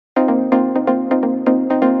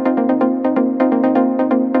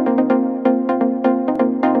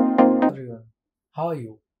How are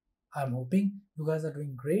you? I'm hoping you guys are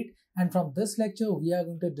doing great. And from this lecture, we are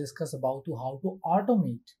going to discuss about how to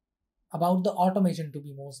automate, about the automation to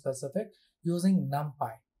be more specific, using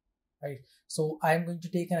Numpy. Right. So I am going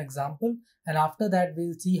to take an example, and after that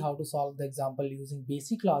we'll see how to solve the example using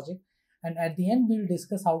basic logic. And at the end, we'll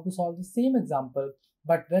discuss how to solve the same example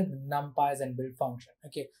but with numpys and build function.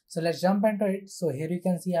 Okay, so let's jump into it. So here you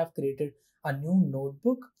can see I've created a new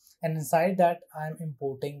notebook, and inside that I'm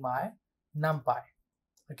importing my numpy.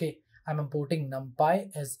 Okay, I'm importing numpy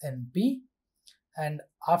as np, and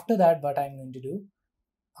after that what I'm going to do,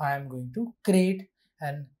 I am going to create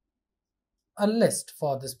a list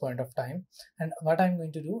for this point of time. And what I'm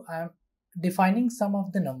going to do, I'm defining some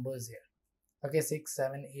of the numbers here. Okay, 6,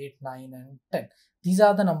 7, 8, 9, and 10. These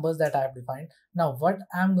are the numbers that I have defined. Now what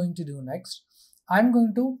I'm going to do next, I'm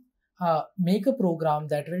going to make a program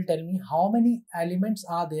that will tell me how many elements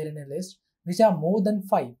are there in a list which are more than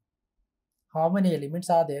 5. How many elements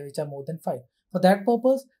are there which are more than 5. For that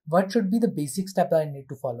purpose, what should be the basic step that I need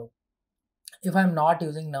to follow if I'm not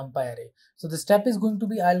using numpy array? So the step is going to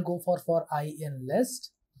be, I'll go for I in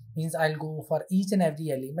list, means I'll go for each and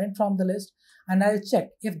every element from the list, and I'll check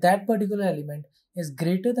if that particular element is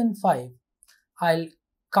greater than 5. I'll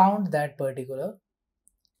count that particular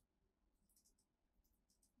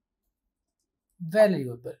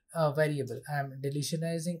variable. I'm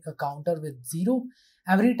deletionizing a counter with 0.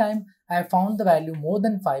 Every time I found the value more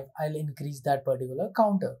than 5, I'll increase that particular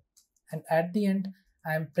counter, and at the end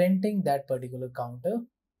I'm printing that particular counter.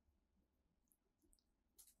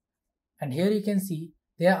 And here you can see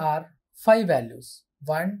there are 5 values,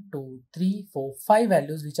 1, 2, 3, 4, 5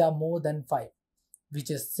 values which are more than 5, which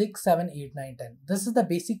is 6, 7, 8, 9, 10. This is the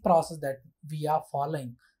basic process that we are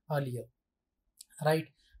following earlier, right?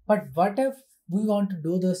 But what if we want to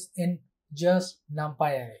do this in just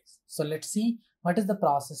numpy arrays? So let's see what is the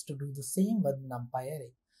process to do the same with numpy array.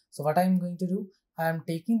 So what I'm going to do, I am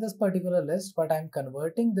taking this particular list, but I'm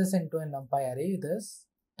converting this into a numpy array this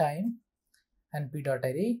time,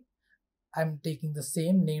 np.array. I'm taking the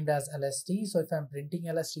same named as lst. So if I'm printing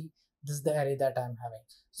lst, this is the array that I'm having.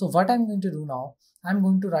 So what I'm going to do now, I'm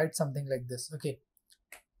going to write something like this. Okay,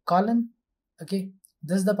 colon. Okay,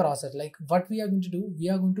 this is the process. Like what we are going to do, we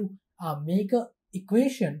are going to make a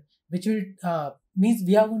equation which will means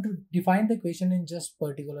we are going to define the equation in just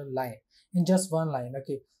particular line, in just one line.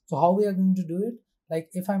 Okay, so how we are going to do it? Like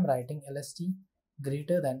if I'm writing lst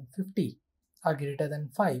greater than 50 or greater than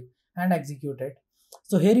 5 and execute it.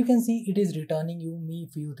 So here you can see it is returning me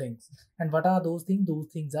few things. And what are those things? Those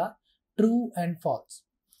things are true and false.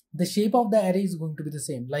 The shape of the array is going to be the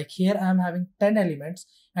same. Like here I am having 10 elements,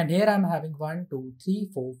 and here I am having 1, 2, 3,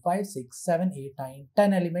 4, 5, 6, 7, 8, 9,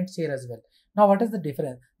 10 elements here as well. Now what is the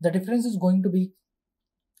difference? The difference is going to be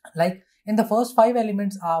like in the first 5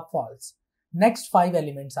 elements are false. Next 5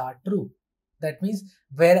 elements are true. That means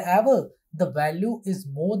wherever the value is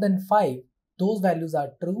more than 5, those values are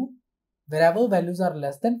true. Wherever values are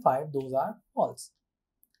less than 5, those are false.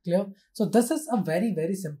 Clear? So this is a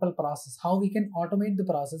very simple process, how we can automate the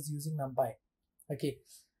process using numpy. Okay,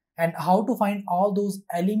 and how to find all those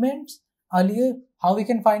elements. Earlier, how we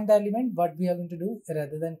can find the element, what we are going to do,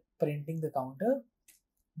 rather than printing the counter,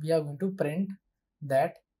 we are going to print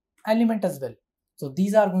that element as well. So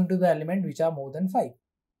these are going to be the element which are more than 5.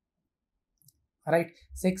 Right,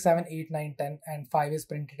 6, 7, 8, 9, 10, and 5 is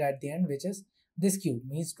printed at the end, which is this cube,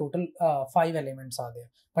 means total 5 elements are there.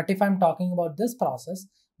 But if I'm talking about this process,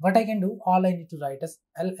 what I can do, all I need to write is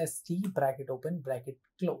lst bracket open bracket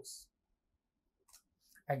close,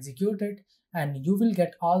 execute it, and you will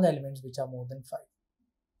get all the elements which are more than 5.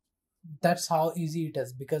 That's how easy it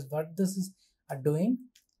is, because what this is doing,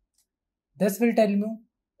 this will tell you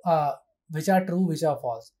which are true, which are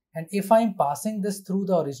false. And if I'm passing this through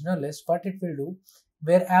the original list, what it will do,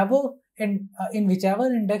 wherever in whichever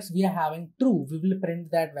index we are having true, we will print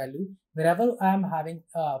that value. Wherever I am having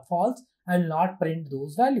false, I will not print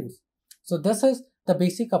those values. So this is the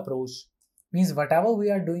basic approach. Means whatever we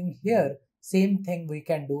are doing here, same thing we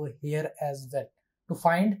can do here as well, to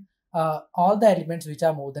find all the elements which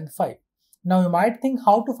are more than 5. Now you might think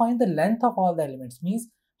how to find the length of all the elements, means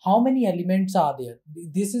how many elements are there.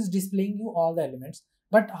 This is displaying you all the elements,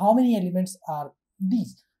 but how many elements are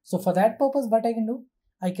these? So for that purpose, what I can do,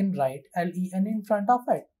 I can write len in front of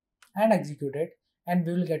it and execute it, and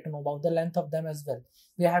we will get to know about the length of them as well.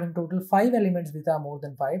 We are having total 5 elements which are more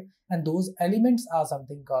than 5, and those elements are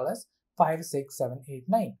something called as 5, 6, 7, 8,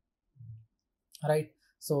 9. Right,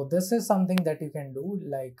 so this is something that you can do,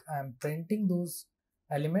 like I'm printing those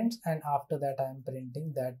elements, and after that I'm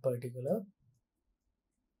printing that particular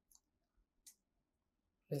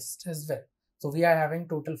list as well. So we are having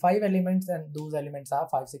total 5 elements, and those elements are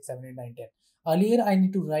 5, 6, 7, 8, 9, 10. Earlier I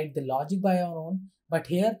need to write the logic by our own, but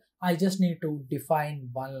here I just need to define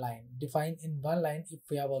one line. Define in one line if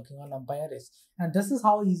we are working on NumPy arrays. And this is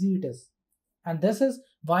how easy it is. And this is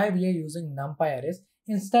why we are using NumPy arrays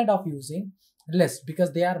instead of using list,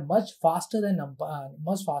 because they are much faster than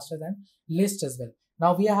list as well.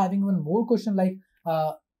 Now we are having one more question, like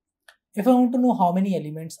if I want to know how many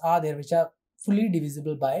elements are there which are fully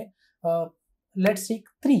divisible by, let's take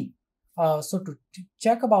 3. So to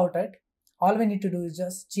check about it, all we need to do is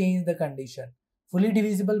just change the condition. Fully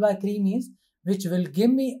divisible by 3 means which will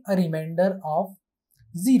give me a remainder of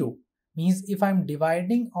 0. Means if I'm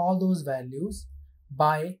dividing all those values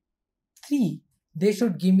by 3, they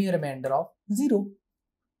should give me a remainder of 0.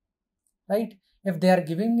 Right? If they are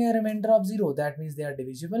giving me a remainder of 0, that means they are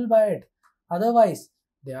divisible by it. Otherwise,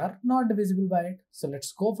 they are not divisible by it. So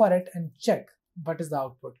let's go for it and check what is the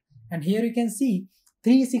output. And here you can see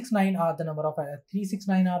 369 are the number of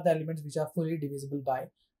 369 are the elements which are fully divisible by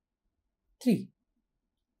 3.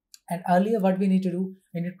 And earlier what we need to do,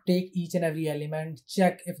 we need to take each and every element,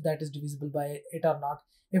 check if that is divisible by it or not.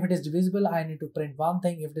 If it is divisible, I need to print one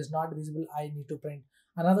thing. If it is not divisible, I need to print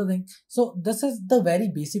another thing. So this is the very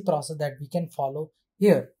basic process that we can follow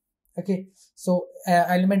here. Okay, so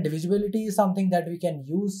element divisibility is something that we can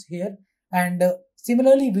use here. And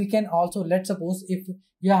similarly, we can also, let's suppose if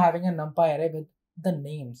you are having a NumPy array with the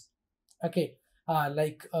names. Okay,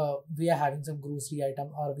 we are having some grocery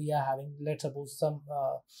item, or we are having, let's suppose some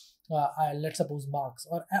let's suppose marks,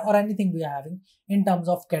 or anything we are having in terms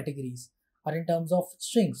of categories or in terms of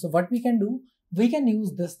strings. So what we can do, we can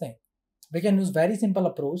use this thing. We can use very simple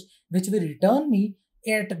approach which will return me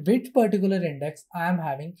at which particular index I am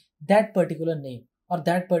having that particular name or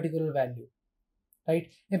that particular value. Right?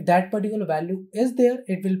 If that particular value is there,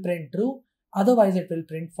 it will print true. Otherwise, it will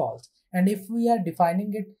print false. And if we are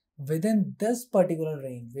defining it within this particular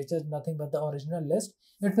range, which is nothing but the original list,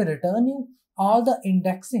 it will return you all the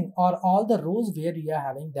indexing or all the rows where you are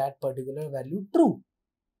having that particular value true.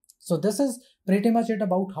 So this is pretty much it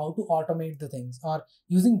about how to automate the things or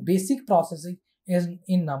using basic processing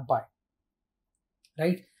in NumPy.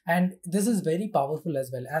 Right? And this is very powerful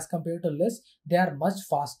as well. As compared to lists, they are much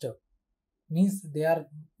faster. Means they are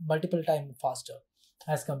multiple times faster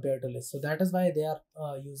as compared to lists. So that is why they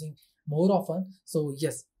are using more often. So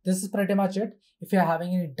yes, this is pretty much it. If you are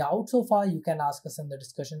having any doubt so far, you can ask us in the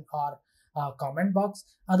discussion or comment box.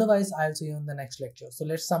 Otherwise, I'll see you in the next lecture. So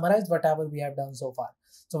let's summarize whatever we have done so far.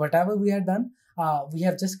 So whatever we have done, we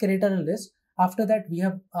have just created a list. After that, we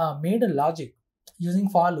have made a logic using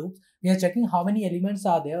for loops. We are checking how many elements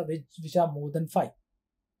are there which are more than 5.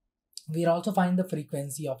 We are also find the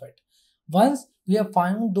frequency of it. Once we have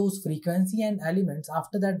found those frequency and elements,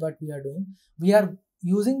 after that what we are doing, we are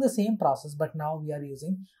using the same process, but now we are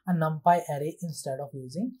using a NumPy array instead of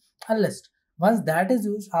using a list. Once that is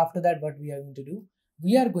used, after that what we are going to do,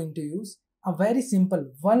 we are going to use a very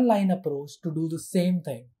simple one-line approach to do the same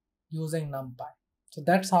thing using NumPy. So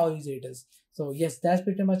that's how easy it is. So yes, that's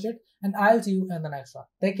pretty much it, and I'll see you in the next one.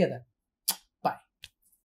 Take care then.